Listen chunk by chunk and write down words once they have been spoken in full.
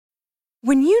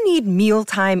When you need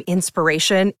mealtime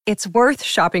inspiration, it's worth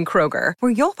shopping Kroger,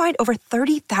 where you'll find over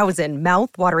 30,000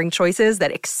 mouth-watering choices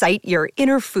that excite your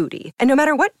inner foodie. And no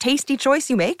matter what tasty choice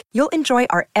you make, you'll enjoy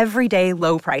our everyday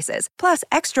low prices, plus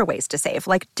extra ways to save,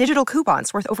 like digital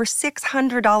coupons worth over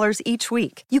 $600 each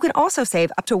week. You can also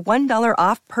save up to $1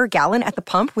 off per gallon at the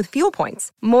pump with fuel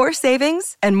points. More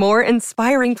savings and more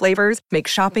inspiring flavors make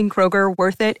shopping Kroger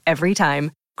worth it every time.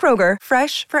 Kroger,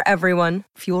 fresh for everyone.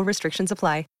 Fuel restrictions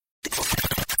apply.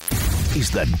 Is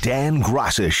the Dan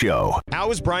Graca Show.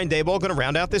 How is Brian Daboll going to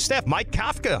round out this staff? Mike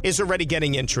Kafka is already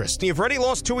getting interest. You've already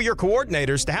lost two of your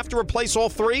coordinators. To have to replace all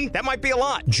three, that might be a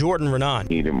lot. Jordan Renan.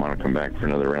 He didn't want to come back for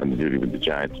another round of duty with the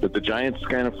Giants, but the Giants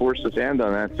kind of forced his hand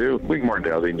on that, too. Wink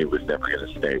Martindale, they knew was never going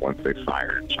to stay once they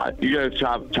fired. You guys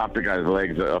chop the guy's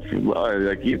legs off.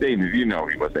 Like, he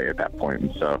was there at that point.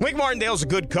 And so Wink Martindale's a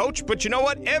good coach, but you know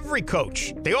what? Every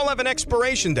coach, they all have an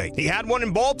expiration date. He had one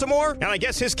in Baltimore, and I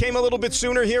guess his came a little bit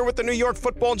sooner here with the New York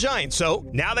Football Giants. So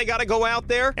now they got to go out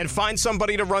there and find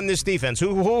somebody to run this defense.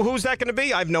 Who's that going to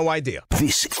be? I have no idea.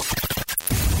 This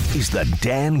is the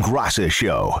Dan Graca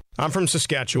Show. I'm from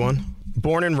Saskatchewan,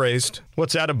 born and raised.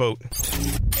 What's that about?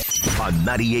 On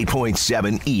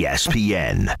 98.7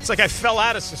 ESPN. It's like I fell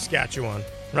out of Saskatchewan,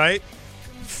 right?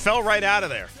 Fell right out of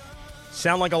there.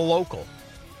 Sound like a local.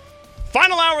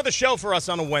 Final hour of the show for us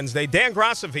on a Wednesday. Dan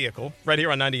Graca vehicle, right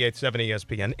here on 98.7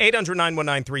 ESPN.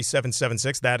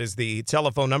 800-919-3776. That is the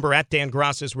telephone number. At Dan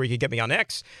Graca is where you can get me on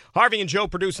X. Harvey and Joe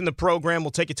producing the program.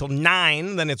 We'll take you till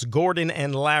 9. Then it's Gordon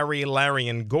and Larry. Larry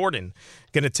and Gordon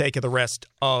going to take you the rest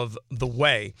of the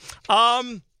way.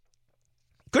 Good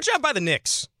job by the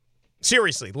Knicks.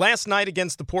 Seriously, last night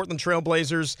against the Portland Trail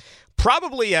Blazers,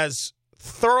 probably as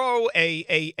thorough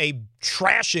a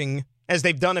trashing as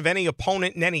they've done of any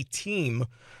opponent and any team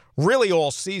really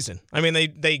all season. I mean,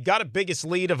 they got a biggest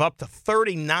lead of up to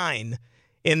 39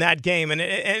 in that game, and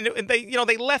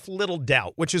they left little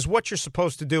doubt, which is what you're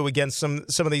supposed to do against some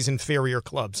of these inferior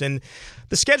clubs. And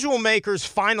the schedule makers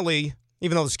finally,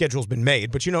 even though the schedule's been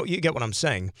made, but you get what I'm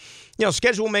saying.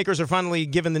 Schedule makers are finally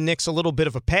giving the Knicks a little bit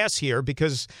of a pass here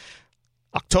because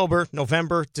October,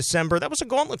 November, December, that was a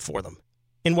gauntlet for them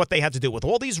in what they had to do with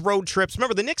all these road trips.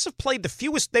 Remember, the Knicks have played the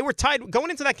fewest. They were tied,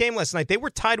 going into that game last night, they were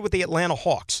tied with the Atlanta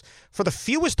Hawks for the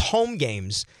fewest home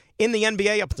games in the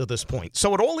NBA up to this point.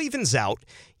 So it all evens out.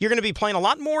 You're going to be playing a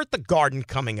lot more at the Garden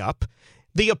coming up.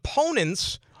 The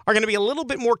opponents are going to be a little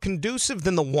bit more conducive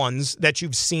than the ones that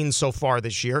you've seen so far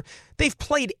this year. They've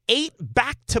played 8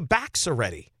 back-to-backs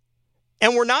already,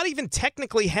 and we're not even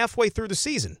technically halfway through the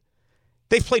season.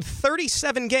 They've played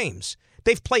 37 games.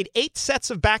 They've played 8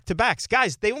 sets of back-to-backs.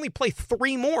 Guys, they only play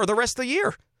 3 more the rest of the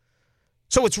year.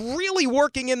 So it's really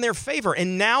working in their favor.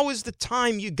 And now is the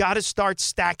time you got to start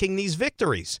stacking these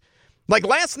victories. Like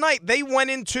last night, they went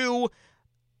into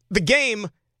the game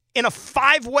in a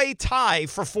 5-way tie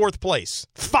for 4th place.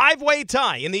 5-way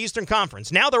tie in the Eastern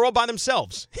Conference. Now they're all by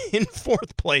themselves in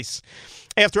 4th place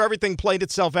after everything played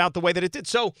itself out the way that it did.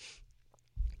 So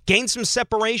gain some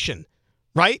separation,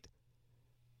 right?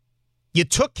 You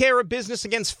took care of business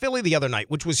against Philly the other night,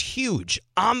 which was huge,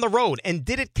 on the road, and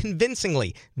did it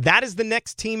convincingly. That is the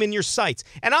next team in your sights.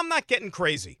 And I'm not getting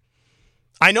crazy.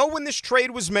 I know when this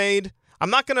trade was made, I'm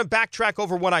not going to backtrack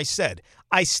over what I said.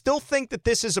 I still think that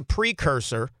this is a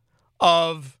precursor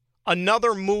of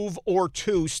another move or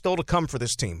two still to come for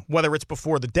this team, whether it's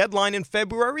before the deadline in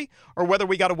February or whether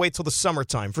we got to wait till the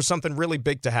summertime for something really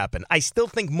big to happen. I still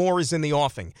think more is in the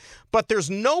offing. But there's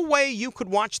no way you could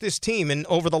watch this team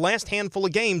over the last handful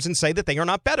of games and say that they are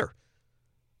not better,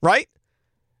 right?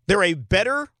 They're a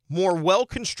better, more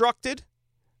well-constructed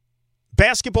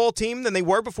basketball team than they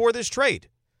were before this trade.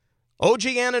 OG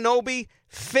Anunoby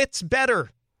fits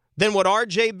better than what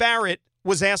R.J. Barrett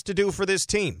was asked to do for this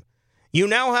team. You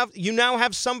now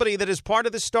have somebody that is part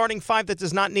of the starting 5 that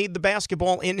does not need the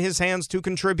basketball in his hands to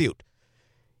contribute.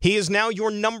 He is now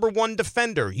your number 1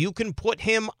 defender. You can put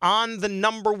him on the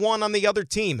number 1 on the other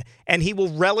team, and he will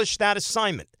relish that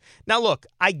assignment. Now, look,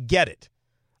 I get it.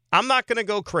 I'm not going to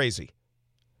go crazy.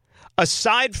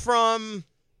 Aside from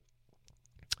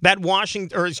that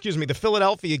the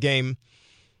Philadelphia game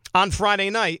on Friday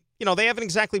night, they haven't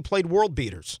exactly played world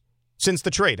beaters since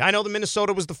the trade. I know the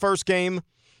Minnesota was the first game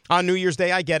on New Year's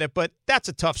Day, I get it, but that's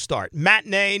a tough start.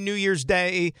 Matinee, New Year's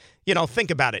Day,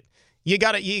 think about it. You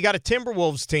got a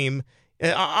Timberwolves team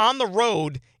on the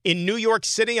road in New York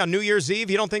City on New Year's Eve.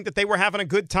 You don't think that they were having a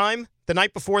good time the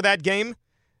night before that game?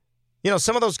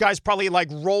 Some of those guys probably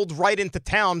rolled right into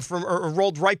town or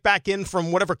rolled right back in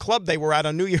from whatever club they were at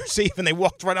on New Year's Eve, and they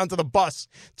walked right onto the bus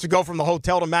to go from the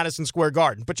hotel to Madison Square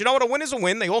Garden. But you know what? A win is a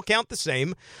win. They all count the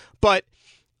same. But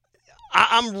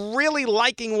I'm really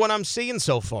liking what I'm seeing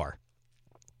so far.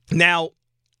 Now,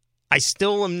 I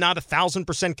still am not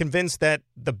 1,000% convinced that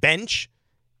the bench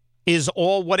is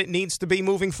all what it needs to be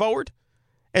moving forward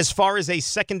as far as a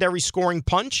secondary scoring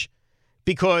punch,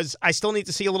 because I still need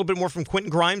to see a little bit more from Quentin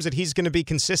Grimes that he's going to be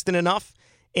consistent enough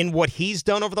in what he's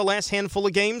done over the last handful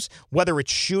of games, whether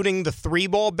it's shooting the three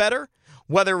ball better,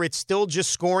 whether it's still just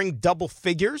scoring double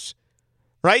figures,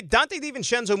 right? Dante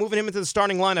DiVincenzo, moving him into the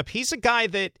starting lineup, he's a guy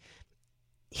that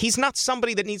he's not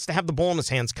somebody that needs to have the ball in his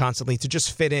hands constantly to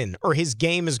just fit in, or his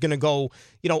game is going to go,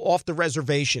 off the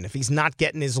reservation if he's not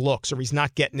getting his looks or he's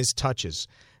not getting his touches.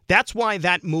 That's why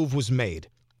that move was made.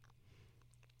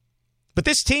 But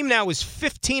this team now is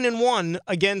 15-1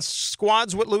 against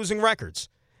squads with losing records.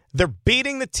 They're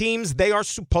beating the teams they are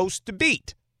supposed to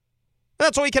beat.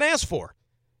 That's all you can ask for.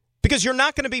 Because you're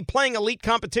not going to be playing elite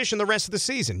competition the rest of the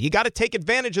season. You got to take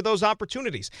advantage of those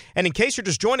opportunities. And in case you're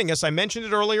just joining us, I mentioned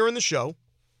it earlier in the show.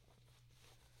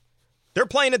 They're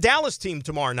playing a Dallas team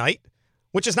tomorrow night,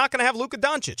 which is not going to have Luka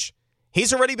Doncic.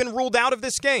 He's already been ruled out of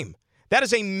this game. That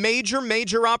is a major,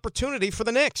 major opportunity for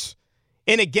the Knicks.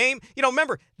 In a game,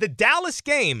 remember, the Dallas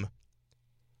game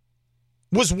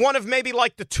was one of maybe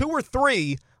like the 2 or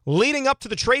 3 leading up to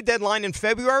the trade deadline in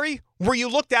February where you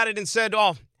looked at it and said,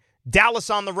 oh,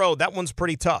 Dallas on the road, that one's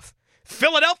pretty tough.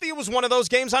 Philadelphia was one of those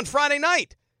games on Friday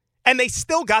night, and they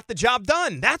still got the job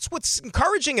done. That's what's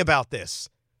encouraging about this.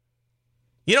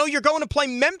 You're going to play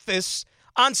Memphis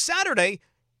on Saturday,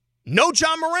 no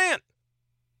John Morant.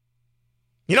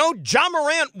 John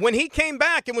Morant, when he came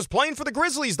back and was playing for the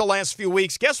Grizzlies the last few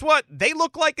weeks, guess what? They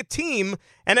look like a team,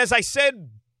 and as I said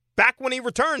back when he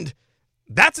returned,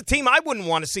 that's a team I wouldn't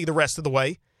want to see the rest of the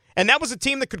way. And that was a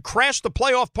team that could crash the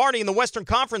playoff party in the Western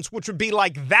Conference, which would be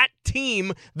like that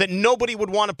team that nobody would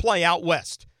want to play out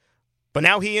west. But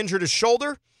now he injured his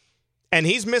shoulder, and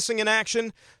he's missing in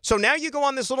action. So now you go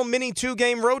on this little mini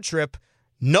 2-game road trip.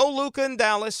 No Luka in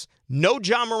Dallas, no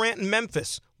John Morant in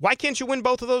Memphis. Why can't you win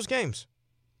both of those games?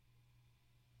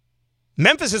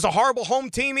 Memphis is a horrible home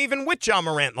team even with John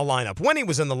Morant in the lineup, when he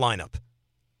was in the lineup.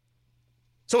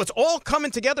 So it's all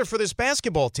coming together for this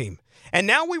basketball team. And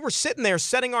now we were sitting there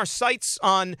setting our sights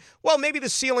on, well, maybe the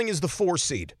ceiling is the 4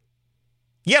 seed.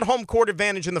 You had home court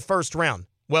advantage in the first round.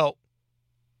 Well,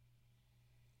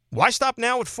 why stop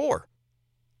now at 4?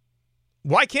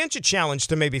 Why can't you challenge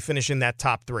to maybe finish in that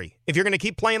top 3? If you're going to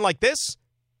keep playing like this,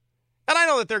 and I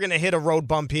know that they're going to hit a road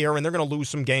bump here and they're going to lose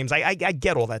some games. I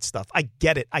get all that stuff. I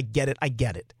get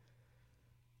it.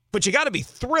 But you got to be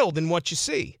thrilled in what you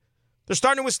see. They're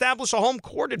starting to establish a home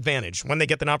court advantage when they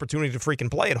get an opportunity to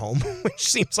freaking play at home, which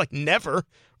seems like never,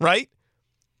 right?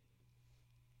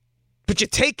 But you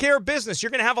take care of business. You're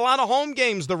going to have a lot of home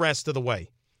games the rest of the way.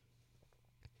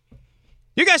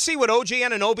 You guys see what OG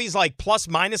Anunoby's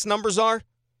plus-minus numbers are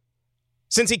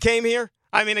since he came here?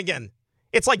 I mean, again,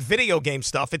 it's like video game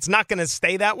stuff. It's not going to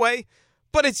stay that way,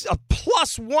 but it's a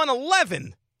plus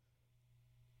 111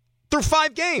 through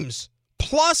 5 games.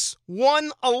 Plus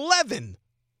 111.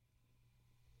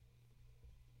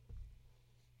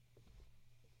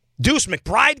 Deuce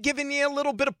McBride giving you a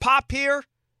little bit of pop here.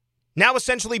 Now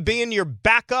essentially being your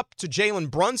backup to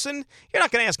Jalen Brunson. You're not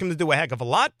going to ask him to do a heck of a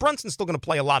lot. Brunson's still going to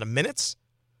play a lot of minutes.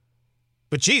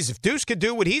 But geez, if Deuce could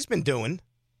do what he's been doing,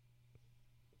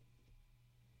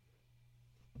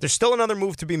 there's still another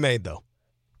move to be made, though.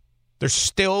 There's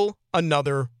still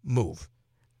another move.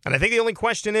 And I think the only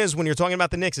question is, when you're talking about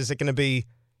the Knicks, is it going to be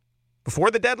before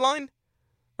the deadline,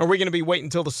 or are we going to be waiting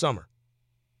until the summer?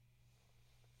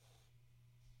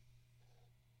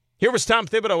 Here was Tom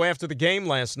Thibodeau after the game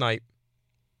last night.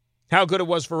 How good it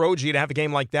was for OG to have a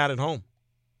game like that at home.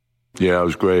 Yeah, it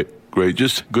was great.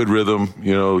 Just good rhythm,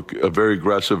 very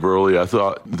aggressive early. I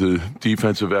thought the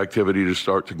defensive activity to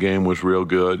start the game was real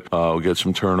good. We got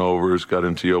some turnovers, got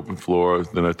into the open floor.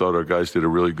 Then I thought our guys did a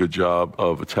really good job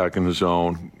of attacking the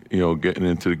zone, getting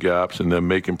into the gaps and then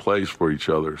making plays for each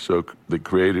other. So they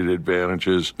created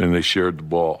advantages and they shared the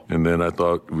ball. And then I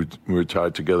thought we were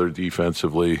tied together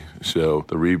defensively. So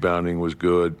the rebounding was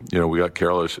good. We got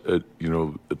careless at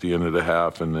the end of the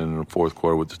half and then in the fourth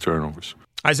quarter with the turnovers.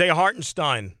 Isaiah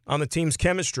Hartenstein on the team's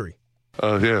chemistry.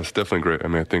 Yeah, it's definitely great. I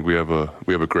mean, I think we have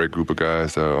a great group of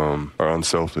guys that are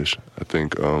unselfish. I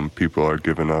think people are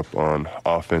giving up on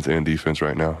offense and defense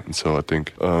right now, and so I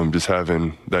think just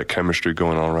having that chemistry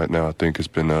going on right now, I think has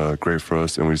been great for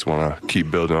us, and we just want to keep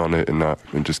building on it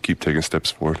and just keep taking steps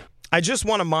forward. I just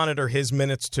want to monitor his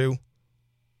minutes too.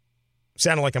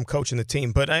 Sounded like I'm coaching the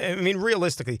team, but I mean,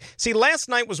 realistically, see, last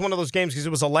night was one of those games because it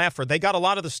was a laugher. They got a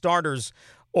lot of the starters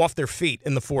off their feet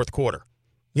in the fourth quarter.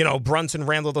 Brunson,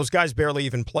 Randall, those guys barely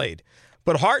even played.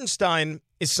 But Hartenstein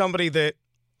is somebody that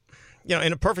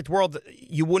in a perfect world,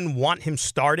 you wouldn't want him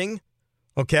starting,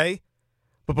 okay?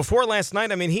 But before last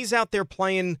night, I mean, he's out there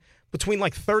playing between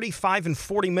like 35 and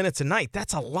 40 minutes a night.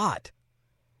 That's a lot.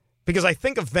 Because I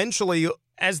think eventually,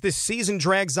 as this season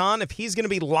drags on, if he's going to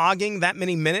be logging that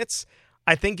many minutes,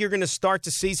 I think you're going to start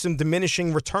to see some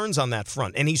diminishing returns on that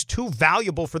front. And he's too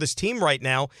valuable for this team right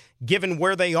now, given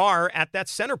where they are at that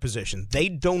center position. They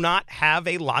do not have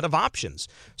a lot of options.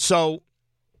 So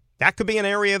that could be an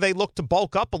area they look to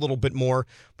bulk up a little bit more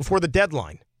before the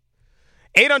deadline.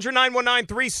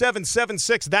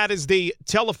 800-919-3776, that is the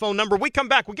telephone number. We come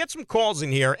back, we get some calls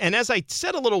in here. And as I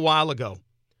said a little while ago,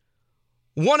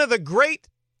 one of the great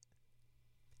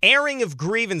airing of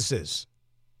grievances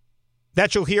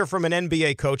that you'll hear from an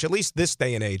NBA coach, at least this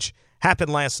day and age,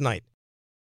 happened last night.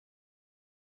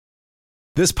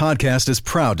 This podcast is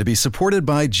proud to be supported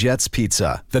by Jets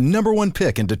Pizza, the #1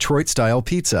 pick in Detroit-style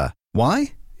pizza.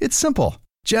 Why? It's simple.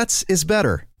 Jets is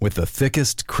better. With the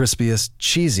thickest, crispiest,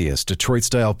 cheesiest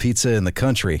Detroit-style pizza in the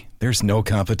country, there's no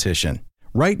competition.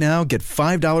 Right now, get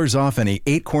 $5 off any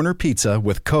 8-corner pizza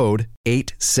with code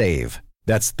 8SAVE.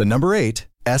 That's the number 8,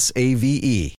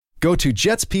 SAVE. Go to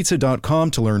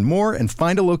jetspizza.com to learn more and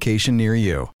find a location near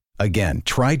you. Again,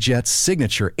 try Jet's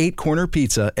signature 8-corner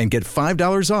pizza and get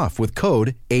 $5 off with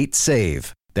code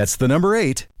 8SAVE. That's the number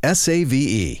 8,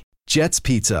 SAVE. Jet's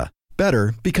Pizza.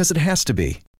 Better because it has to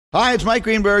be. Hi, it's Mike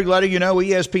Greenberg letting you know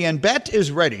ESPN Bet is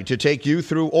ready to take you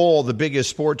through all the biggest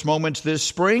sports moments this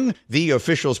spring. The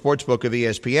official sportsbook of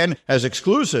ESPN has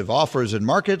exclusive offers and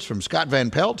markets from Scott Van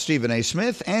Pelt, Stephen A.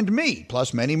 Smith, and me,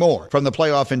 plus many more. From the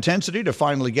playoff intensity to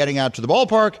finally getting out to the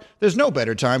ballpark, there's no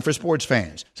better time for sports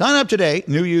fans. Sign up today.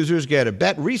 New users get a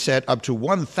bet reset up to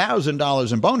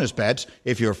 $1,000 in bonus bets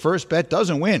if your first bet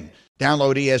doesn't win.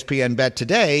 Download ESPN Bet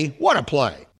today. What a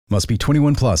play. Must be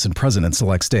 21 plus and present in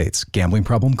select states. Gambling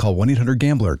problem? Call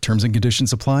 1-800-GAMBLER. Terms and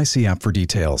conditions apply. See app for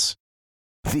details.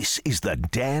 This is the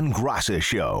Dan Graca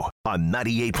Show on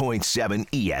 98.7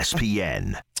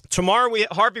 ESPN. Tomorrow,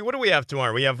 Harvey, what do we have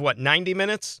tomorrow? We have, 90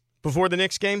 minutes before the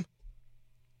Knicks game?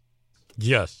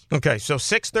 Yes. Okay, so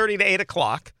 6:30 to 8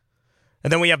 o'clock.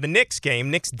 And then we have the Knicks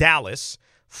game, Knicks-Dallas.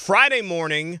 Friday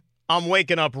morning, I'm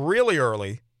waking up really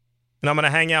early, and I'm going to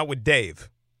hang out with Dave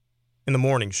in the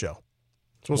morning show.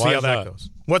 So we'll see how that goes.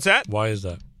 What's that? Why is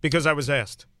that? Because I was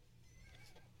asked.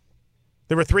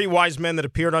 There were 3 wise men that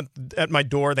appeared at my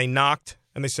door. They knocked,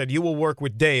 and they said, "You will work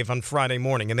with Dave on Friday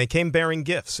morning." And they came bearing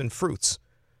gifts and fruits.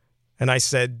 And I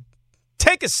said,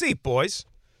 "Take a seat, boys."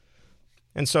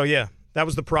 And so, yeah, that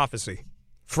was the prophecy.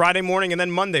 Friday morning and then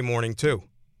Monday morning, too.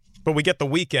 But we get the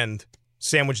weekend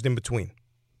sandwiched in between.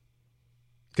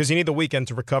 Because you need the weekend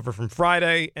to recover from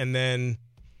Friday and then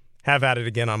have at it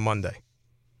again on Monday.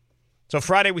 So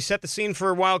Friday, we set the scene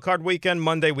for Wild Card Weekend.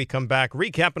 Monday, we come back,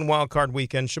 recapping Wild Card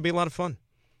Weekend. Should be a lot of fun.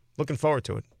 Looking forward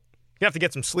to it. You have to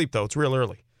get some sleep, though. It's real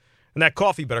early. And that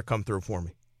coffee better come through for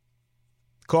me.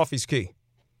 Coffee's key.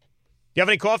 You have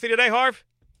any coffee today, Harv?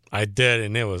 I did,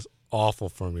 and it was awful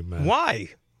for me, man. Why?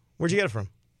 Where'd you get it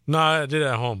from? No, I did it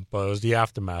at home, but it was the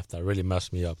aftermath that really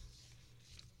messed me up.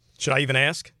 Should I even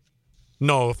ask?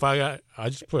 No, I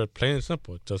just put it plain and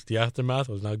simple. Just the aftermath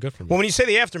was not good for me. Well, when you say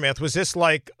the aftermath, was this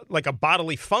like a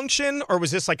bodily function, or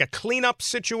was this like a cleanup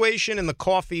situation in the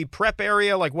coffee prep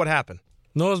area? Like, what happened?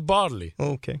 No, it was bodily.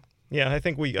 Okay. Yeah, I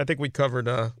think we covered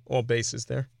all bases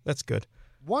there. That's good.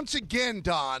 Once again,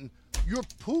 Don, your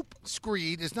poop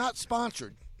screed is not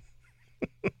sponsored.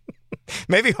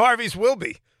 Maybe Harvey's will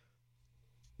be.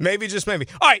 Maybe, just maybe.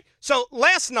 All right, so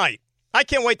last night, I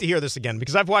can't wait to hear this again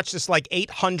because I've watched this like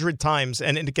 800 times,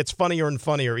 and it gets funnier and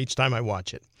funnier each time I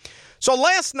watch it. So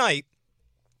last night,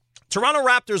 Toronto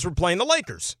Raptors were playing the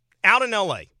Lakers out in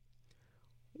L.A.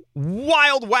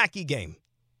 Wild, wacky game.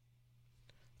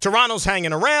 Toronto's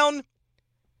hanging around,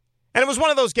 and it was one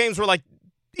of those games where like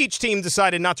each team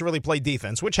decided not to really play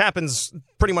defense, which happens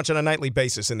pretty much on a nightly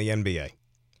basis in the NBA.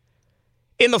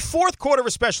 In the fourth quarter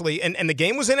especially, and the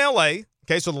game was in L.A.,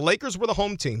 okay, so the Lakers were the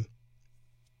home team.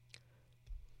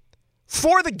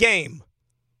 For the game,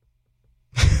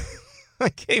 I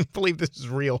can't believe this is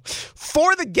real.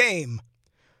 For the game,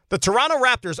 the Toronto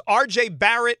Raptors, R.J.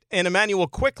 Barrett and Emmanuel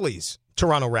Quickley's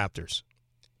Toronto Raptors,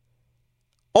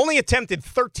 only attempted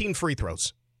 13 free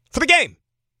throws for the game.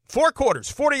 4 quarters,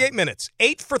 48 minutes,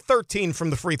 8 for 13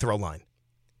 from the free throw line.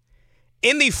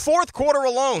 In the fourth quarter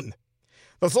alone,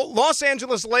 the Los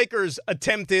Angeles Lakers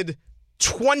attempted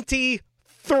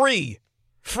 23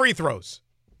 free throws.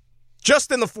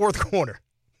 Just in the fourth quarter.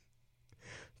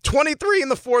 23 in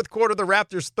the fourth quarter, the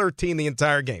Raptors 13 the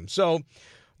entire game. So,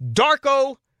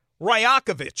 Darko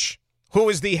Rajakovic, who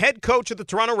is the head coach of the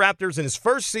Toronto Raptors in his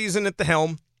first season at the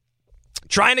helm,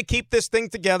 trying to keep this thing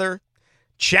together,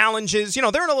 challenges.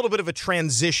 They're in a little bit of a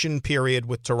transition period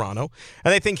with Toronto,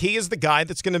 and they think he is the guy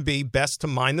that's going to be best to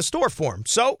mind the store for him.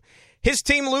 So his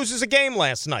team loses a game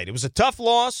last night. It was a tough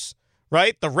loss,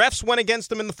 right? The refs went against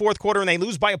them in the fourth quarter, and they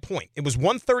lose by a point. It was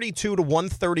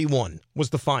 132-131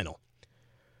 was the final.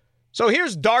 So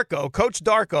here's Darko, Coach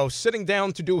Darko, sitting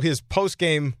down to do his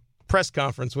post-game press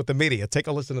conference with the media. Take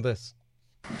a listen to this.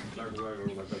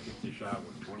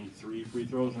 Free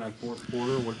throws in that fourth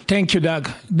quarter. Thank you, Doug.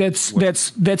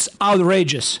 That's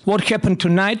outrageous. What happened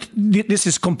tonight? This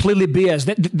is completely BS.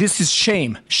 This is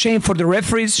shame. Shame for the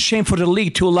referees. Shame for the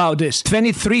league to allow this.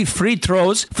 23 free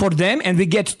throws for them, and we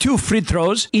get 2 free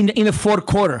throws in the fourth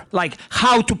quarter. Like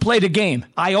how to play the game.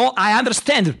 I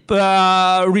understand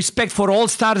respect for all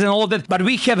stars and all that, but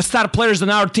we have star players on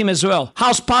our team as well.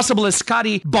 How's possible as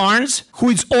Scotty Barnes, who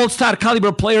is all-star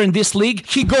caliber player in this league,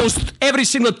 he goes every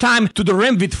single time to the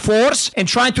rim with force and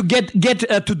trying to get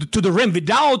to the rim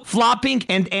without flopping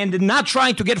and not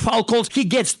trying to get foul calls. He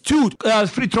gets 2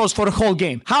 free throws for the whole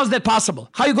game. How's that possible?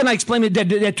 How are you going to explain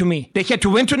that to me? They had to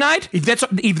win tonight? If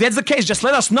that's the case, just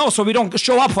let us know so we don't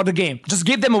show up for the game. Just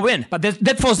give them a win. But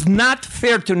that was not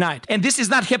fair tonight. And this is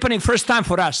not happening first time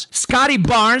for us. Scotty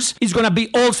Barnes is going to be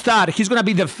all-star. He's going to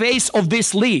be the face of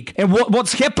this league. And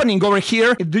what's happening over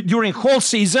here during whole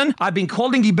season, I've been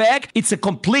holding it back. It's a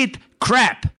complete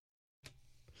crap.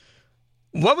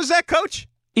 What was that, Coach?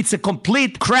 It's a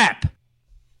complete crap.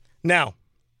 Now,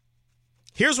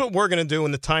 here's what we're going to do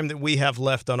in the time that we have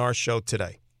left on our show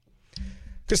today.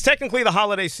 Because technically the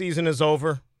holiday season is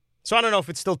over, so I don't know if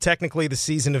it's still technically the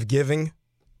season of giving.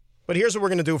 But here's what we're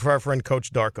going to do for our friend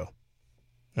Coach Darko.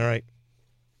 All right?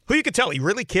 Who you could tell he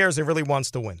really cares, he really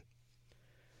wants to win.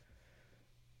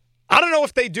 I don't know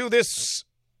if they do this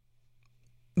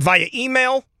via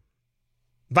email,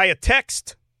 via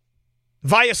text,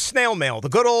 via snail mail, the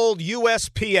good old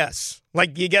USPS.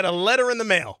 Like you get a letter in the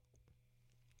mail.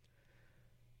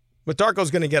 But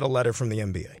Darko's going to get a letter from the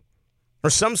NBA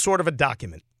or some sort of a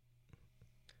document.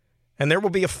 And there will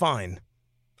be a fine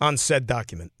on said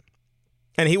document.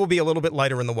 And he will be a little bit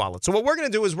lighter in the wallet. So what we're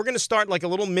going to do is we're going to start like a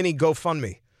little mini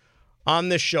GoFundMe on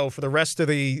this show for the rest of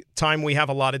the time we have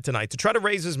allotted tonight to try to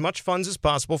raise as much funds as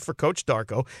possible for Coach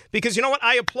Darko. Because you know what?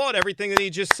 I applaud everything that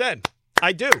he just said.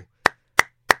 I do.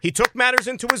 He took matters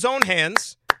into his own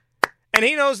hands, and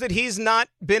he knows that he's not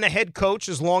been a head coach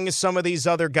as long as some of these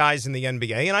other guys in the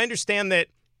NBA. And I understand that,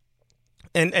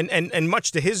 and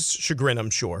much to his chagrin,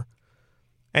 I'm sure,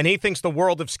 and he thinks the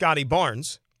world of Scotty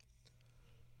Barnes.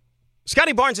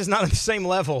 Scotty Barnes is not on the same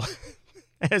level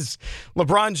as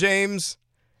LeBron James,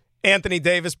 Anthony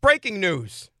Davis. Breaking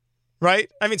news,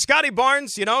 right? I mean, Scotty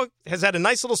Barnes, has had a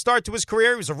nice little start to his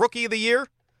career. He was a Rookie of the Year,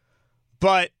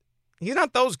 but he's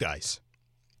not those guys.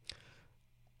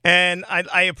 And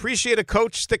I appreciate a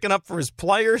coach sticking up for his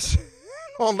players,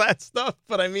 all that stuff.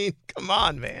 But, I mean, come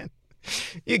on, man.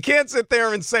 You can't sit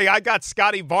there and say, I got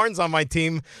Scotty Barnes on my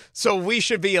team, so we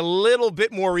should be a little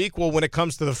bit more equal when it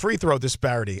comes to the free throw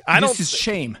disparity. This is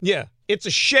shame. Yeah, it's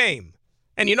a shame.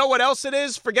 And you know what else it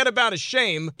is? Forget about a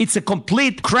shame. It's a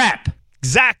complete crap.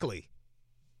 Exactly.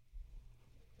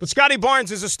 But Scotty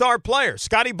Barnes is a star player.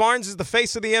 Scotty Barnes is the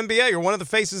face of the NBA or one of the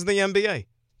faces of the NBA.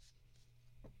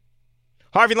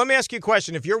 Harvey, let me ask you a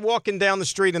question. If you're walking down the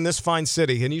street in this fine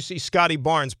city and you see Scotty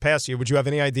Barnes pass you, would you have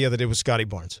any idea that it was Scotty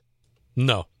Barnes?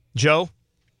 No. Joe?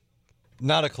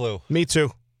 Not a clue. Me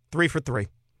too. 3 for 3.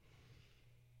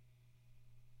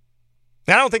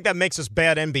 I don't think that makes us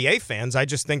bad NBA fans. I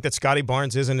just think that Scotty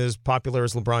Barnes isn't as popular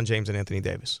as LeBron James and Anthony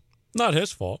Davis. Not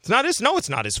his fault. No, it's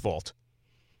not his fault.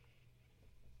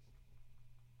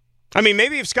 I mean,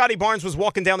 maybe if Scotty Barnes was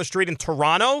walking down the street in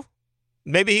Toronto,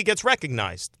 maybe he gets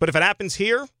recognized. But if it happens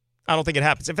here, I don't think it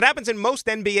happens. If it happens in most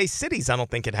NBA cities, I don't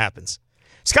think it happens.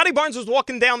 Scotty Barnes was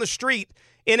walking down the street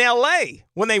in L.A.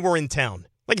 when they were in town.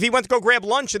 Like if he went to go grab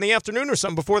lunch in the afternoon or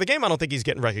something before the game, I don't think he's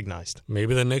getting recognized.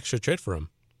 Maybe the Knicks should trade for him.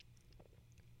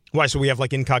 Why, so we have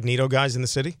like incognito guys in the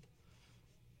city?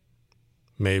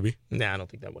 Maybe. Nah, I don't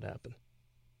think that would happen.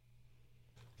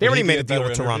 They already made a deal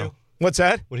with Toronto. What's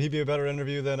that? Would he be a better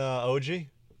interview than OG? That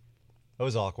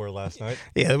was awkward last night.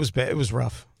 Yeah, it was bad. It was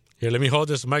rough. Here, let me hold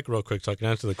this mic real quick so I can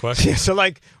answer the question. Yeah, so,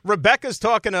 like, Rebecca's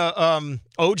talking to OG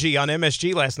on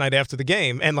MSG last night after the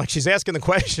game, and, like, she's asking the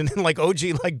question, and, like,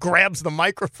 OG, like, grabs the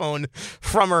microphone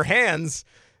from her hands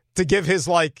to give his,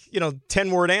 like,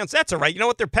 10-word answer. That's all right. You know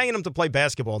what? They're paying him to play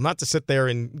basketball, not to sit there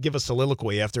and give a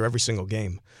soliloquy after every single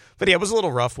game. But, yeah, it was a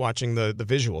little rough watching the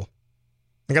visual.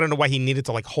 Like, I don't know why he needed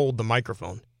to, like, hold the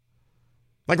microphone.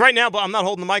 Like, right now, but I'm not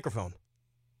holding the microphone.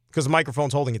 Because the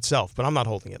microphone's holding itself, but I'm not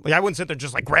holding it. Like I wouldn't sit there and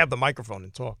just like grab the microphone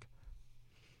and talk.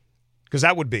 Because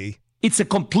that would be... It's a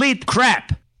complete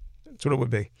crap. That's what it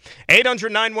would be.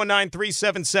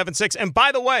 800-919-3776. And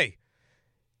by the way,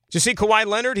 did you see Kawhi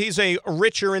Leonard? He's a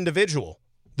richer individual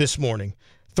this morning.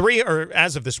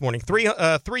 As of this morning, 3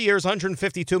 years,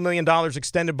 $152 million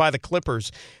extended by the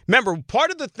Clippers. Remember,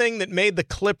 part of the thing that made the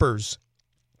Clippers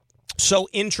so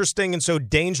interesting and so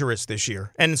dangerous this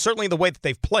year, and certainly the way that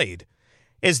they've played,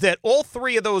 is that all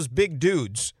three of those big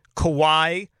dudes,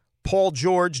 Kawhi, Paul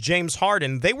George, James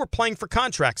Harden, they were playing for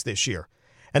contracts this year.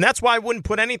 And that's why I wouldn't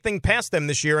put anything past them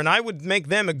this year, and I would make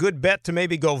them a good bet to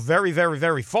maybe go very, very,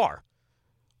 very far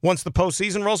once the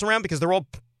postseason rolls around, because they're all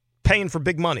paying for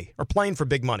big money or playing for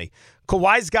big money.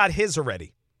 Kawhi's got his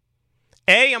already.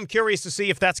 I'm curious to see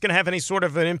if that's going to have any sort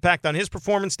of an impact on his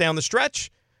performance down the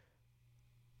stretch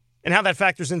and how that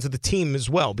factors into the team as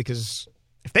well, because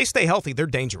if they stay healthy, they're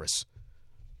dangerous.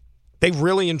 They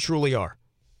really and truly are.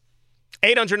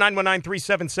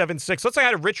 800-919-3776. Let's say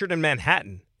hi to Richard in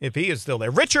Manhattan, if he is still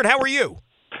there. Richard, how are you?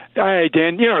 Hi,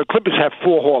 Dan. The Clippers have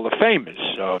 4 Hall of Famers,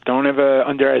 so don't ever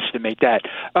underestimate that.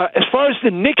 As far as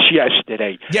the Knicks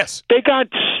yesterday, yes, they got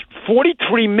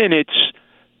 43 minutes,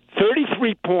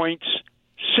 33 points,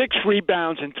 6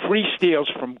 rebounds, and 3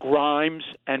 steals from Grimes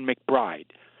and McBride.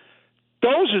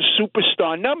 Those are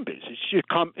superstar numbers.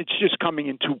 It's just coming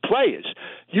in 2 players.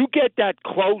 You get that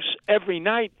close every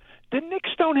night, the Knicks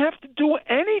don't have to do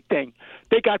anything.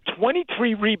 They got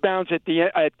 23 rebounds at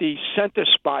the center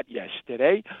spot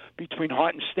yesterday between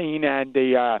Hartenstein and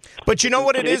the. But you know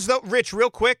what it is, though, Rich. Real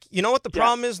quick, you know what the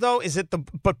problem is, though, is that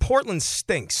but Portland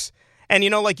stinks, and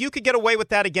you could get away with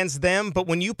that against them, but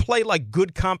when you play like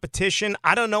good competition,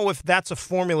 I don't know if that's a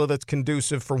formula that's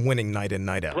conducive for winning night in,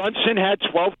 night out. Brunson had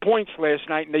 12 points last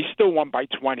night, and they still won by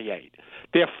 28.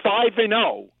 They're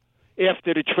 5-0.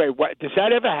 After the trade. Does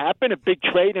that ever happen, a big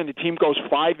trade, and the team goes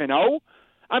 5-0?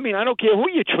 I mean, I don't care who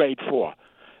you trade for.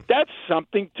 That's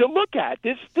something to look at.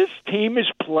 This team is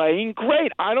playing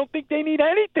great. I don't think they need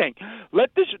anything.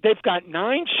 They've got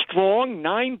 9 strong,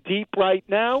 9 deep right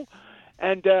now,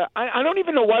 and I don't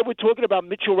even know why we're talking about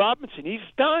Mitchell Robinson. He's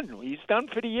done. He's done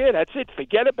for the year. That's it.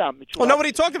 Forget about Mitchell. Well,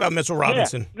 nobody talked about Mitchell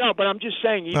Robinson. Yeah. No, but I'm just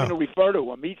saying, even to refer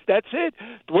to him, that's it.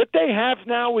 What they have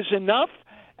now is enough.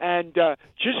 And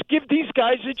just give these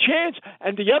guys a chance.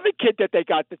 And the other kid that they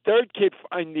got, the third kid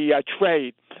in the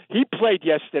trade, he played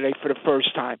yesterday for the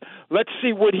first time. Let's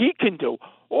see what he can do.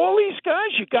 All these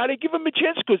guys, you got to give them a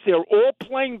chance because they're all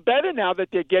playing better now that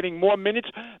they're getting more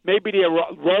minutes. Maybe their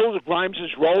role,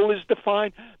 Grimes' role is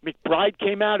defined. McBride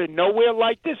came out of nowhere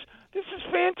like this. This is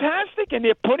fantastic, and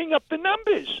they're putting up the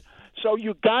numbers. So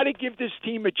you got to give this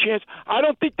team a chance. I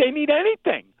don't think they need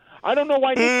anything. I don't know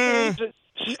why Nick fans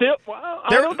still,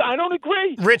 I don't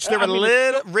agree. Rich, they're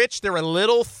a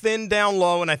little thin down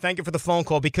low, and I thank you for the phone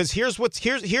call, because here's what's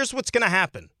going to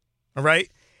happen. All right,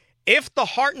 if the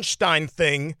Hartenstein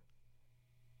thing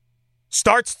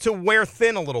starts to wear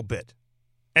thin a little bit,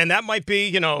 and that might be,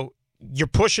 you're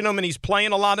pushing him and he's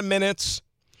playing a lot of minutes,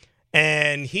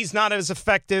 and he's not as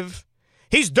effective.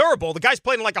 He's durable. The guy's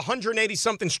playing like 180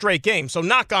 something straight games, so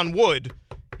knock on wood,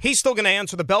 he's still going to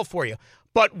answer the bell for you.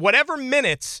 But whatever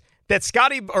minutes that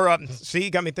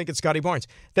you got me thinking Scotty Barnes,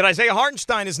 that Isaiah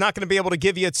Hartenstein is not going to be able to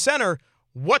give you at center,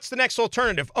 what's the next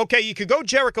alternative? Okay, you could go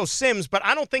Jericho Sims, but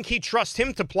I don't think he trusts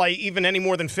him to play even any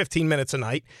more than 15 minutes a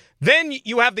night. Then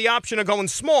you have the option of going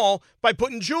small by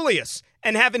putting Julius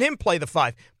and having him play the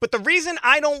 5. But the reason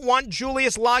I don't want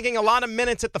Julius logging a lot of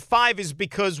minutes at the 5 is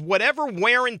because whatever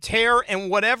wear and tear and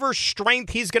whatever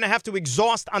strength he's going to have to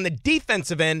exhaust on the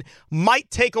defensive end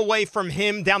might take away from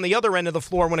him down the other end of the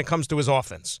floor when it comes to his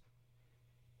offense.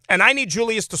 And I need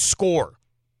Julius to score.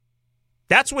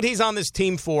 That's what he's on this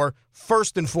team for,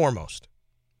 first and foremost.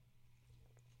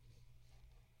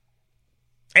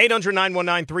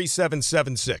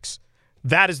 800-919-3776.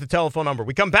 That is the telephone number.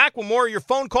 We come back with more of your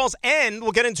phone calls, and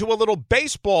we'll get into a little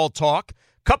baseball talk.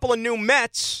 Couple of new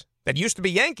Mets, that used to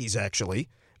be Yankees, actually,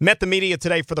 met the media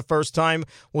today for the first time.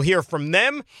 We'll hear from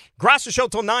them. Grasso Show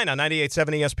till 9 on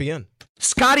 98.7 ESPN.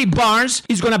 Scotty Barnes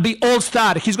is going to be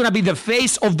all-star. He's going to be the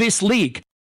face of this league.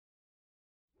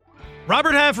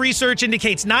 Robert Half research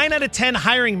indicates 9 out of 10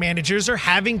 hiring managers are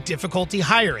having difficulty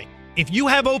hiring. If you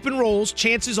have open roles,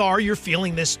 chances are you're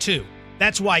feeling this too.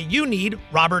 That's why you need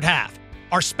Robert Half.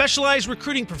 Our specialized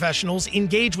recruiting professionals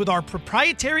engage with our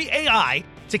proprietary AI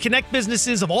to connect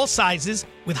businesses of all sizes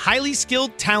with highly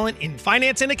skilled talent in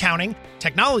finance and accounting,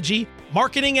 technology,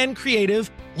 marketing and creative,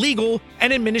 legal,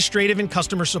 and administrative and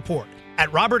customer support.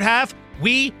 At Robert Half,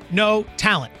 we know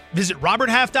talent. Visit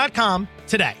roberthalf.com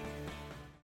today.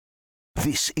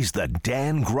 This is the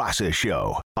Dan Grasso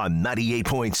Show on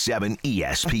 98.7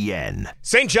 ESPN.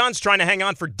 St. John's trying to hang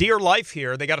on for dear life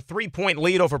here. They got a 3-point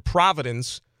lead over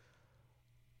Providence.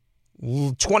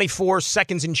 24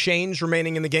 seconds and change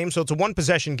remaining in the game, so it's a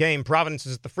one-possession game. Providence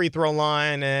is at the free throw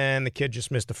line, and the kid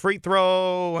just missed a free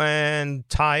throw, and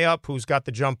tie up, who's got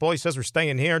the jump ball. He says we're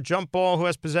staying here. Jump ball, who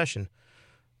has possession?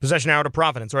 Possession now to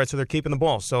Providence. All right, so they're keeping the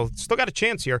ball. So still got a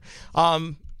chance here.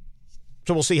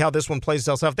 So we'll see how this one plays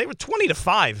itself out. They were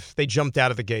 20-5. They jumped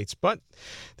out of the gates, but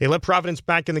they let Providence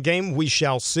back in the game. We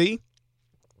shall see.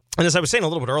 And as I was saying a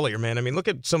little bit earlier, man, I mean, look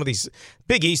at some of these.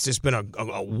 Big East has been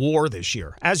a war this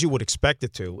year, as you would expect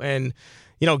it to. And,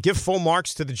 give full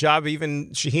marks to the job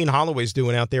even Shaheen Holloway's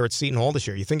doing out there at Seton Hall this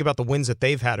year. You think about the wins that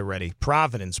they've had already.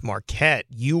 Providence, Marquette,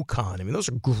 UConn. I mean, those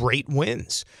are great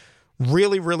wins.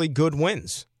 Really, really good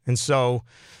wins. And so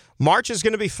March is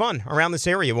going to be fun around this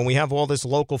area when we have all this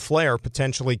local flair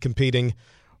potentially competing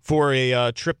for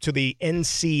a trip to the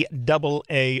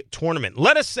NCAA tournament.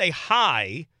 Let us say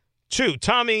hi to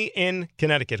Tommy in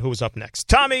Connecticut, who is up next.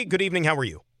 Tommy, good evening. How are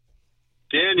you?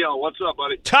 Daniel, what's up,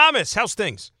 buddy? Thomas, how's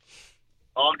things?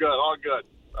 All good, all good.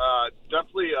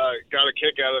 Definitely got a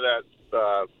kick out of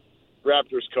that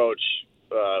Raptors coach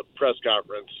press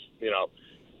conference.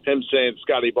 Him saying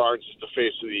Scotty Barnes is the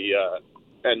face of the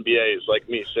NBA is like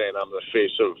me saying I'm the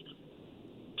face of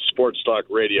sports talk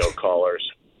radio callers.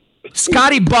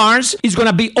 Scotty Barnes is going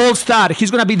to be all-star.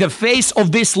 He's going to be the face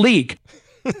of this league.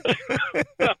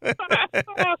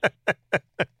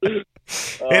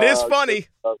 It is funny.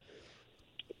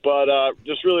 But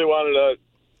just really wanted to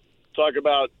talk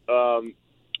about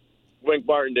Wink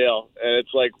Martindale. And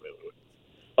it's like,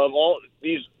 of all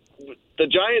these, the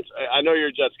Giants, I know you're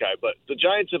a Jets guy, but the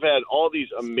Giants have had all these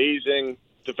amazing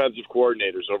defensive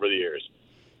coordinators over the years.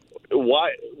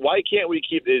 Why can't we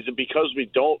keep, is it because we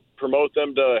don't promote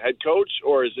them to head coach?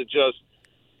 Or is it just,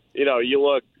 you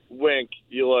look Wink,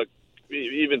 you look,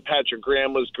 even Patrick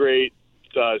Graham was great.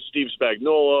 Steve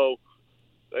Spagnuolo.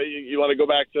 You want to go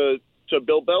back to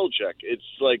Bill Belichick? It's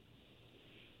like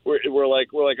we're like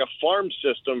a farm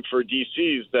system for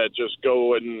DCs that just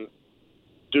go and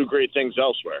do great things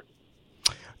elsewhere.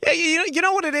 Yeah, you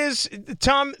know what it is,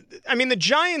 Tom? I mean, the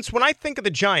Giants, when I think of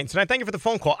the Giants, and I thank you for the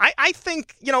phone call, I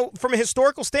think, from a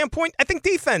historical standpoint, I think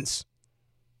defense.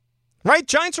 Right?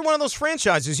 Giants are one of those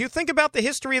franchises. You think about the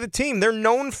history of the team, they're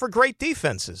known for great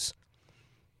defenses.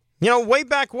 Way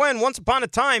back when, once upon a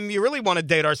time, you really want to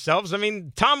date ourselves. I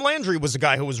mean, Tom Landry was the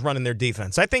guy who was running their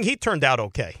defense. I think he turned out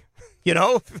okay,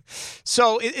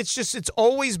 So it's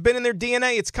always been in their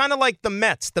DNA. It's kind of like the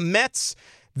Mets. The Mets,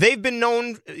 they've been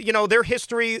known, their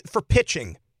history for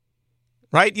pitching,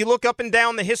 right? You look up and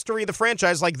down the history of the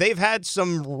franchise, like they've had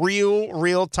some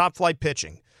real top-flight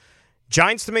pitching.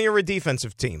 Giants, to me, are a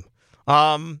defensive team.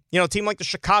 A team like the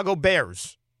Chicago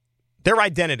Bears, their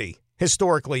identity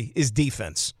historically is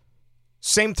defense.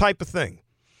 Same type of thing.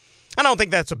 I don't think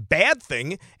that's a bad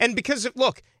thing. And because,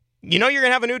 look, you're going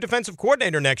to have a new defensive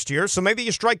coordinator next year, so maybe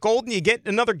you strike gold and you get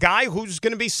another guy who's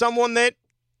going to be someone that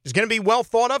is going to be well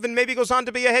thought of and maybe goes on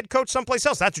to be a head coach someplace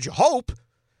else. That's what you hope,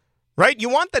 right? You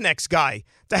want the next guy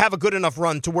to have a good enough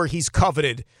run to where he's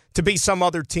coveted to be some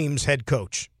other team's head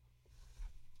coach.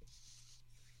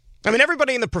 I mean,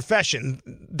 everybody in the profession,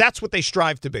 that's what they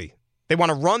strive to be. They want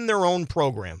to run their own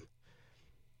program.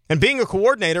 And being a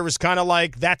coordinator is kind of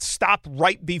like that stop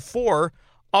right before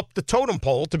up the totem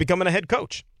pole to becoming a head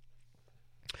coach.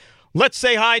 Let's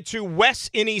say hi to Wes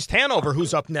in East Hanover,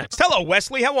 who's up next. Hello,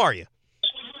 Wesley. How are you?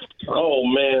 Oh,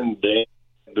 man, Dan.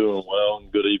 Doing well. And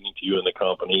good evening to you and the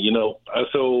company.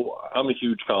 So I'm a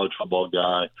huge college football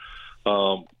guy.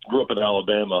 Grew up in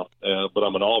Alabama, but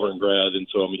I'm an Auburn grad, and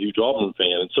so I'm a huge Auburn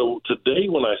fan. And so today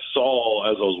when I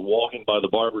saw, as I was walking by the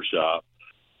barbershop,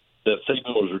 that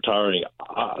Saban was retiring,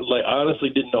 I honestly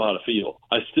didn't know how to feel.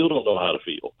 I still don't know how to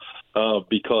feel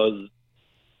because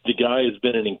the guy has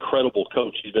been an incredible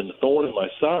coach. He's been a thorn in my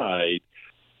side,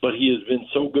 but he has been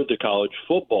so good to college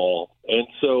football. And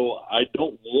so I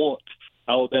don't want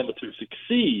Alabama to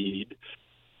succeed,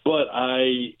 but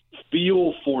I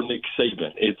feel for Nick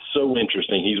Saban. It's so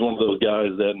interesting. He's one of those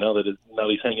guys that now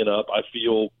he's hanging up, I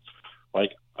feel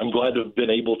like I'm glad to have been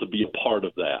able to be a part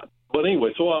of that. But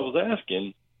anyway, so I was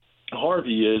asking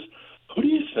Harvey is, who do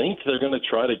you think they're going to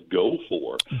try to go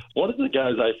for? One of the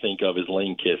guys I think of is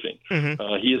Lane Kiffin.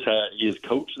 Mm-hmm. He has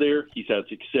coached there. He's had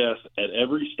success at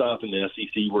every stop in the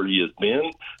SEC where he has been.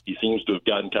 He seems to have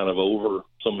gotten kind of over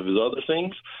some of his other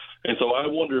things. And so I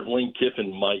wonder if Lane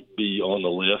Kiffin might be on the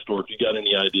list, or if you got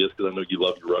any ideas, because I know you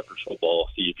love your Rutgers football.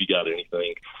 See if you got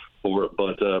anything for it.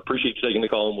 But appreciate you taking the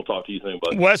call, and we'll talk to you soon,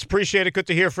 buddy. Wes, appreciate it. Good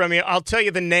to hear from you. I'll tell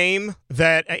you the name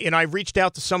that, I reached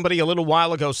out to somebody a little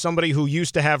while ago, somebody who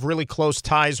used to have really close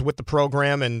ties with the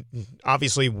program and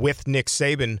obviously with Nick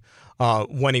Saban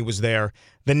when he was there.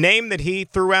 The name that he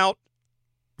threw out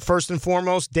first and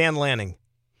foremost, Dan Lanning.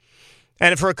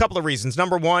 And for a couple of reasons.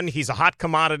 Number one, he's a hot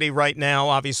commodity right now,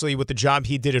 obviously, with the job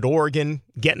he did at Oregon,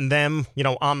 getting them,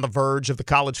 on the verge of the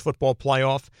college football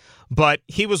playoff. But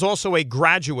he was also a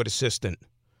graduate assistant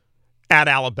at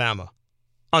Alabama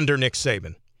under Nick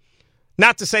Saban.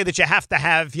 Not to say that you have to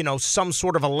have, some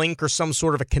sort of a link or some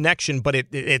sort of a connection, but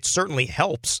it certainly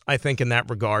helps, I think, in that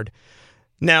regard.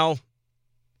 Now,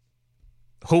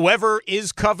 whoever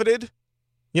is coveted,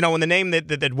 and the name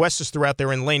that Wes just threw out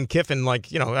there in Lane Kiffin,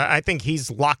 I think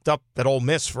he's locked up at Ole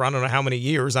Miss for I don't know how many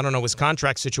years. I don't know his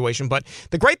contract situation. But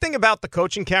the great thing about the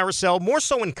coaching carousel, more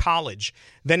so in college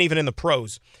than even in the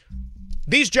pros,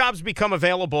 these jobs become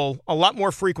available a lot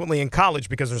more frequently in college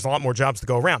because there's a lot more jobs to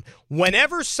go around.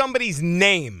 Whenever somebody's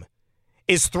name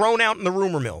is thrown out in the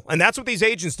rumor mill, and that's what these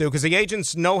agents do because the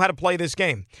agents know how to play this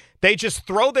game. They just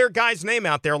throw their guy's name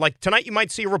out there. Like tonight you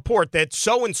might see a report that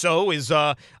so-and-so is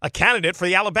a candidate for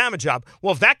the Alabama job.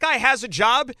 Well, if that guy has a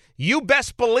job, you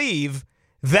best believe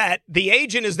that the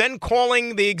agent is then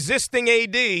calling the existing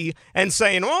AD and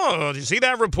saying, did you see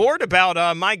that report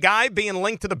about my guy being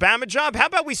linked to the Bama job? How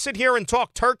about we sit here and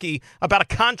talk turkey about a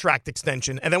contract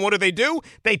extension? And then what do?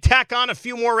 They tack on a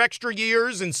few more extra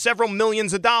years and several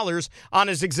millions of dollars on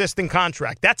his existing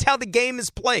contract. That's how the game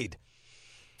is played.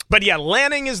 But yeah,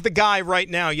 Lanning is the guy right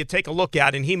now you take a look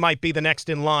at, and he might be the next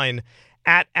in line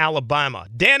at Alabama.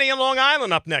 Danny in Long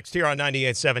Island up next here on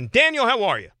 98.7. Daniel, how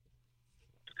are you?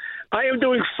 I am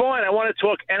doing fine. I want to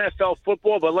talk NFL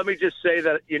football, but let me just say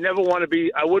that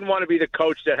I wouldn't want to be the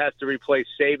coach that has to replace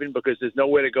Saban because there's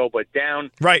nowhere to go but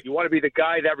down. Right. You want to be the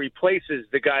guy that replaces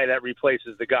the guy that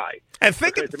replaces the guy. And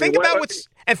think about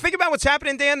what's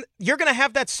happening, Dan. You're going to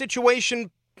have that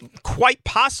situation quite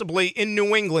possibly in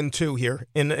New England too here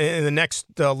in the next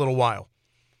little while.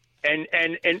 And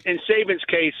in Saban's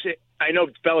case, I know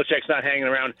Belichick's not hanging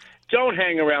around. Don't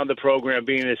hang around the program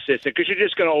being an assistant because you're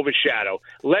just going to overshadow.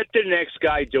 Let the next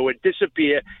guy do it.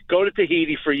 Disappear. Go to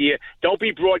Tahiti for a year. Don't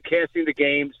be broadcasting the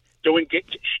games, doing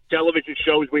television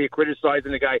shows where you're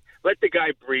criticizing the guy. Let the guy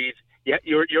breathe.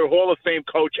 You're a Hall of Fame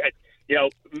coach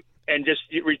and just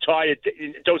retire.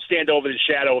 Don't stand over the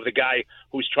shadow of the guy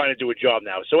who's trying to do a job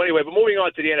now. So anyway, but moving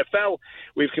on to the NFL,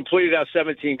 we've completed our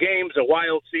 17 games, a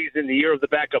wild season, the year of the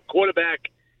backup quarterback,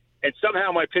 and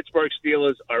somehow my Pittsburgh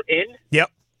Steelers are in. Yep.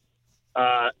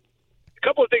 A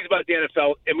couple of things about the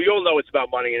NFL, and we all know it's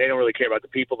about money, and they don't really care about the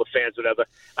people, the fans, whatever.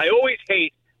 I always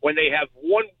hate when they have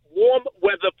warm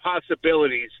weather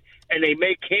possibilities, and they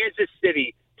make Kansas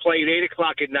City play at 8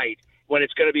 o'clock at night when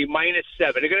it's going to be -7.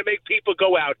 They're going to make people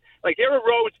go out. Like, there are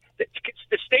roads.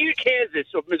 The state of Kansas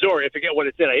or Missouri, I forget what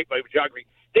it's in. I hate my geography.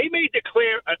 They may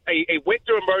declare a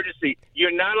winter emergency.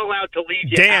 You're not allowed to leave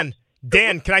your house.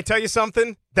 Dan, can I tell you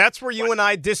something? That's where you and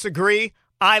I disagree.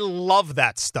 I love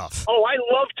that stuff. Oh, I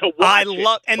love to watch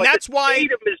it. That's why the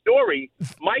state of Missouri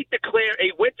might declare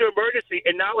a winter emergency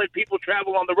and not let people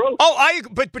travel on the road. Oh,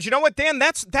 but you know what, Dan?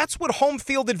 That's what home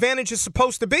field advantage is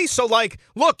supposed to be. So,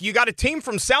 look, you got a team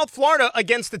from South Florida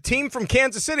against a team from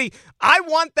Kansas City. I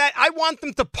want that. I want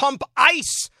them to pump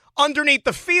ice underneath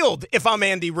the field if I'm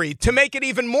Andy Reid to make it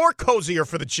even more cozier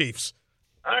for the Chiefs.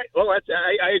 All right. Well,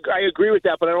 I agree with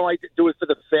that, but I don't like to do it for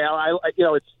the fail.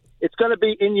 It's going to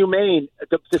be inhumane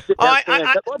to sit down.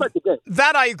 What about the game?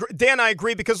 That I agree. Dan, I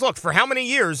agree because, look, for how many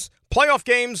years, playoff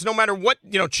games, no matter what,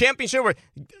 championship,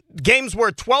 games were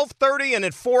at 12:30 and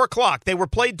at 4 o'clock. They were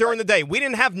played during the day. We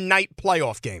didn't have night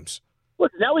playoff games.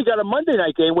 Look, now we got a Monday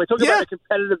night game. We're talking about a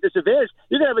competitive disadvantage.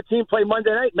 You're going to have a team play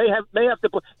Monday night, may have to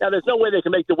play. Now, there's no way they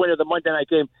can make the winner of the Monday night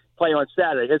game play on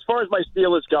Saturday. As far as my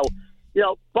Steelers go,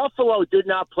 Buffalo did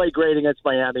not play great against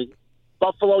Miami.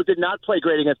 Buffalo did not play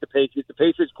great against the Patriots. The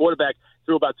Patriots quarterback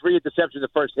threw about 3 interceptions in the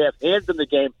first half, hands them the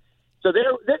game. So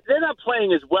they're not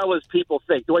playing as well as people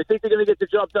think. Do I think they're going to get the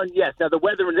job done? Yes. Now, the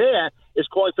weather in there is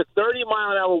calling for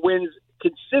 30-mile-an-hour winds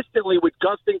consistently with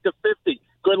gusting to 50.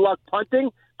 Good luck punting.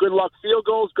 Good luck field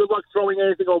goals. Good luck throwing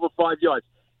anything over 5 yards.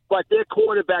 But their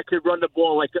quarterback could run the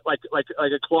ball like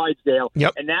a Clydesdale,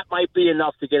 and that might be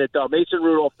enough to get it done. Mason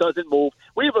Rudolph doesn't move.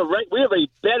 We have a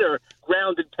better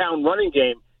ground and pound running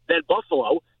game than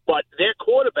Buffalo, but their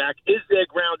quarterback is their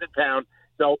ground and pound.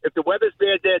 So if the weather's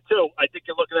bad there too, I think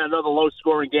you're looking at another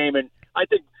low-scoring game, and I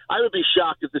think I would be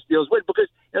shocked if the Steelers win because,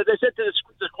 as I said to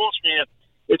the call screener,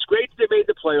 it's great that they made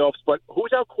the playoffs, but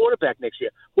who's our quarterback next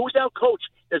year? Who's our coach?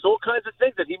 There's all kinds of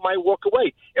things that he might walk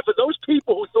away. And for those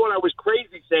people who thought I was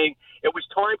crazy saying it was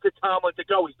time for Tomlin to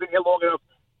go, he's been here long enough,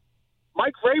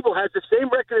 Mike Vrabel has the same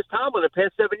record as Tomlin the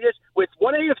past 7 years with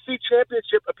 1 AFC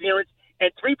championship appearance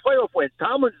and 3 playoff wins.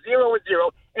 Tomlin's 0-0,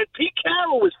 and Pete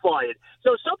Carroll was fired.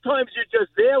 So sometimes you're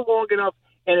just there long enough,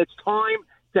 and it's time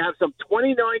to have some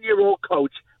 29-year-old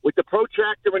coach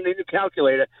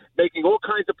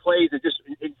plays and just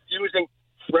infusing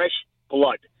fresh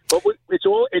blood. But it's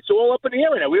all up in the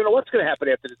air right now. We don't know what's going to happen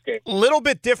after this game. Little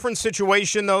bit different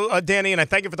situation, though, Danny, and I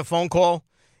thank you for the phone call.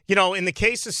 In the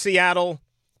case of Seattle,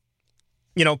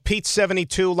 Pete's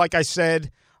 72, like I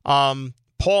said.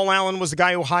 Paul Allen was the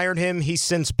guy who hired him. He's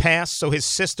since passed, so his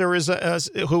sister is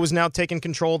who is now taking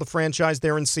control of the franchise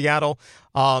there in Seattle.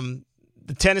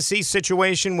 The Tennessee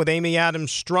situation with Amy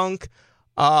Adams Strunk.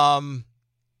 I'm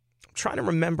trying to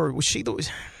remember. Was she the...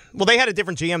 Well, they had a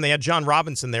different GM. They had John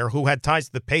Robinson there, who had ties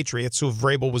to the Patriots, who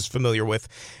Vrabel was familiar with.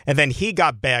 And then he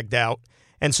got bagged out.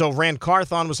 And so Rand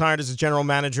Carthon was hired as a general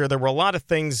manager. There were a lot of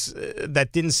things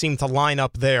that didn't seem to line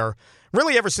up there.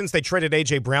 Really, ever since they traded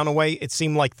A.J. Brown away, it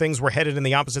seemed like things were headed in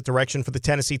the opposite direction for the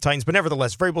Tennessee Titans. But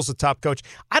nevertheless, Vrabel's the top coach.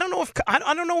 I don't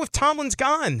know if Tomlin's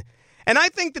gone. And I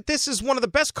think that this is one of the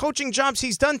best coaching jobs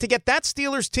he's done to get that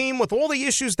Steelers team with all the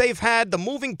issues they've had, the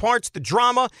moving parts, the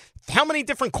drama, how many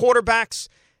different quarterbacks.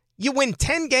 You win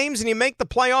 10 games and you make the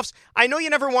playoffs. I know you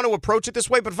never want to approach it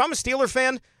this way, but if I'm a Steeler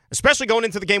fan, especially going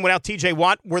into the game without T.J.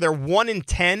 Watt, where they're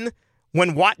 1-10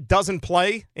 when Watt doesn't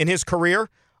play in his career,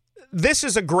 this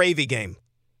is a gravy game.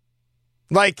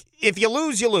 Like, if you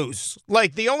lose, you lose.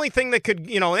 Like, the only thing that could,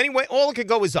 anyway, all it could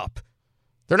go is up.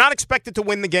 They're not expected to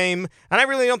win the game, and I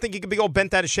really don't think you could be all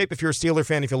bent out of shape if you're a Steeler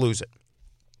fan if you lose it.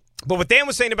 But what Dan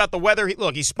was saying about the weather,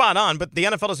 he's spot on, but the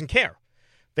NFL doesn't care.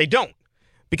 They don't.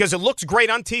 Because it looks great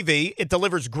on TV. It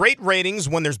delivers great ratings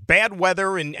when there's bad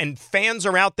weather and fans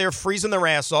are out there freezing their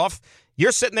ass off.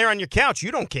 You're sitting there on your couch.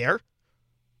 You don't care.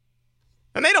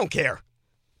 And they don't care.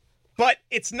 But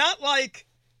it's not like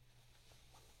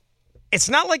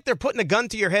they're putting a gun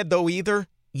to your head, though, either.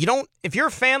 If you're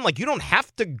a fan, you don't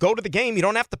have to go to the game. You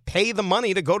don't have to pay the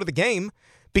money to go to the game.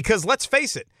 Because let's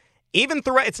face it,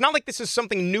 it's not like this is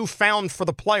something newfound for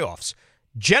the playoffs.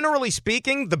 Generally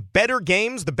speaking, the better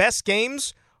games, the best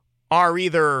games, are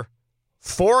either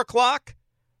 4 o'clock,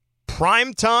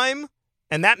 prime time,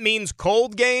 and that means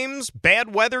cold games,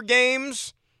 bad weather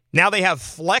games. Now they have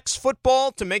flex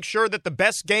football to make sure that the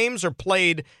best games are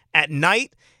played at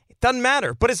night. It doesn't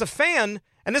matter. But as a fan,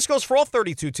 and this goes for all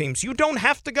 32 teams, you don't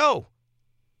have to go.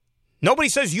 Nobody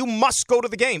says you must go to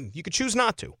the game. You could choose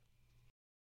not to.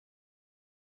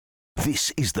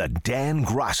 This is the Dan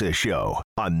Grassa Show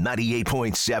on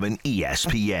 98.7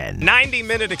 ESPN.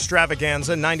 90-minute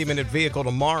extravaganza, 90-minute vehicle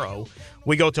tomorrow.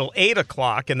 We go till 8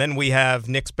 o'clock, and then we have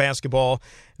Knicks basketball.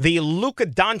 The Luka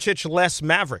Doncic-less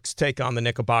Mavericks take on the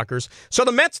Knickerbockers. So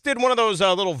the Mets did one of those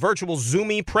little virtual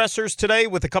Zoomy pressers today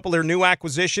with a couple of their new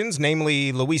acquisitions,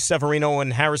 namely Luis Severino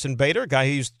and Harrison Bader, a guy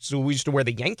who used to wear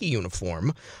the Yankee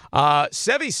uniform.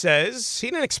 Sevy says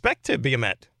he didn't expect to be a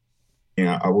Met.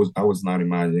 Yeah, I was not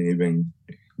imagining even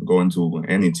going to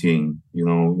any team.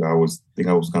 I was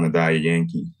gonna die a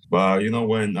Yankee. But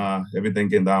when everything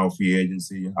came down free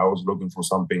agency, I was looking for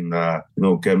something that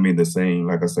kept me the same.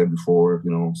 Like I said before,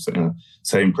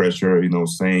 same pressure,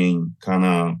 same kind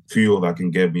of fuel that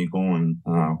can get me going.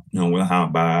 We'll have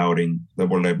a bad outing, that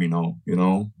will let me know.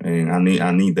 And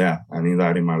I need that. I need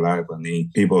that in my life. I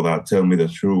need people that tell me the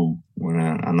truth when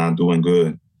I'm not doing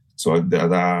good. So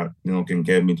that can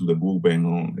get me to the bullpen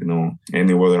or,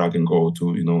 anywhere that I can go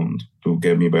to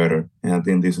get me better. And I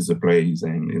think this is a place.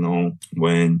 And,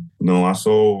 when, I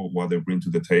saw what they bring to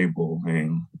the table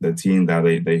and the team that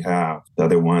they have,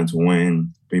 that they want to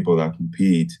win, people that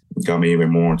compete, it got me even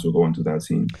more to go into that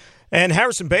team. And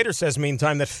Harrison Bader says,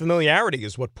 meantime, that familiarity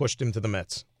is what pushed him to the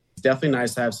Mets. It's definitely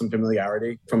nice to have some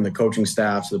familiarity from the coaching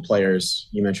staff to the players.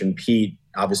 You mentioned Pete,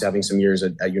 obviously having some years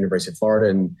at University of Florida,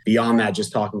 and beyond that,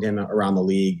 just talking to him around the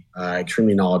league,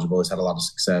 extremely knowledgeable, has had a lot of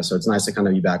success. So it's nice to kind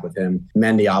of be back with him.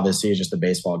 Mendy, obviously, is just a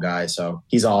baseball guy. So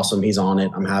he's awesome. He's on it.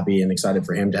 I'm happy and excited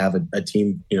for him to have a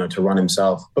team, to run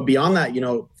himself. But beyond that,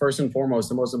 first and foremost,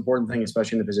 the most important thing,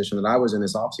 especially in the position that I was in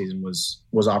this offseason,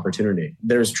 was opportunity.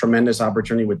 There's tremendous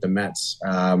opportunity with the Mets.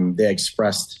 They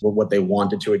expressed what they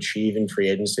wanted to achieve in free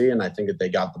agency, and I think that they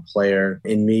got the player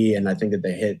in me, and I think that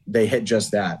they hit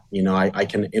just that. I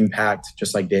can impact,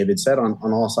 just like David said, on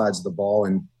all sides of the ball.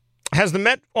 And has the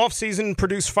Met offseason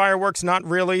produced fireworks? Not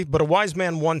really, but a wise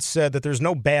man once said that there's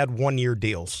no bad one-year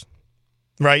deals,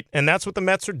 right? And that's what the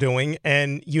Mets are doing,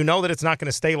 and that it's not going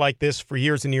to stay like this for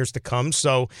years and years to come,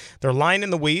 so they're lying in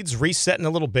the weeds, resetting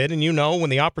a little bit, and when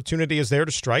the opportunity is there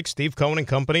to strike, Steve Cohen and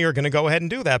company are going to go ahead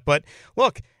and do that. But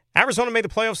look, Arizona made the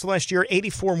playoffs last year,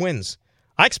 84 wins.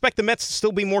 I expect the Mets to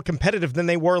still be more competitive than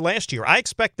they were last year. I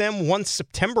expect them, once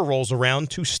September rolls around,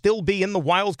 to still be in the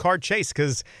wild card chase,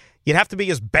 because you'd have to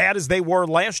be as bad as they were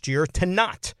last year to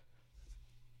not.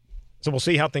 So we'll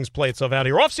see how things play itself out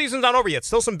here. Off-season's not over yet.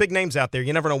 Still some big names out there.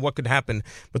 You never know what could happen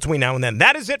between now and then.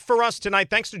 That is it for us tonight.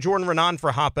 Thanks to Jordan Renan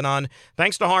for hopping on.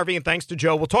 Thanks to Harvey and thanks to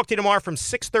Joe. We'll talk to you tomorrow from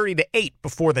 6:30 to 8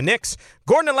 before the Knicks.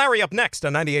 Gordon and Larry up next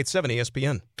on 98.7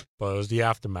 ESPN. But it was the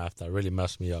aftermath that really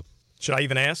messed me up. Should I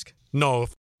even ask? No.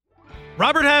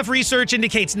 Robert Half research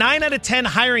indicates 9 out of 10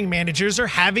 hiring managers are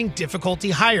having difficulty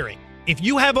hiring. If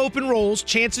you have open roles,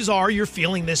 chances are you're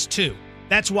feeling this too.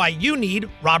 That's why you need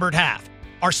Robert Half.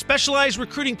 Our specialized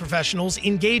recruiting professionals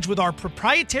engage with our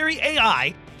proprietary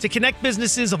AI to connect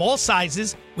businesses of all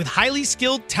sizes with highly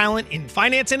skilled talent in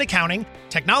finance and accounting,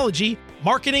 technology,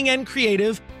 marketing and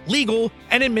creative, legal,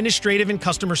 and administrative and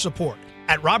customer support.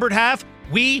 At Robert Half,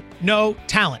 we know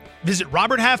talent. Visit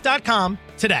roberthalf.com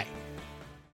today.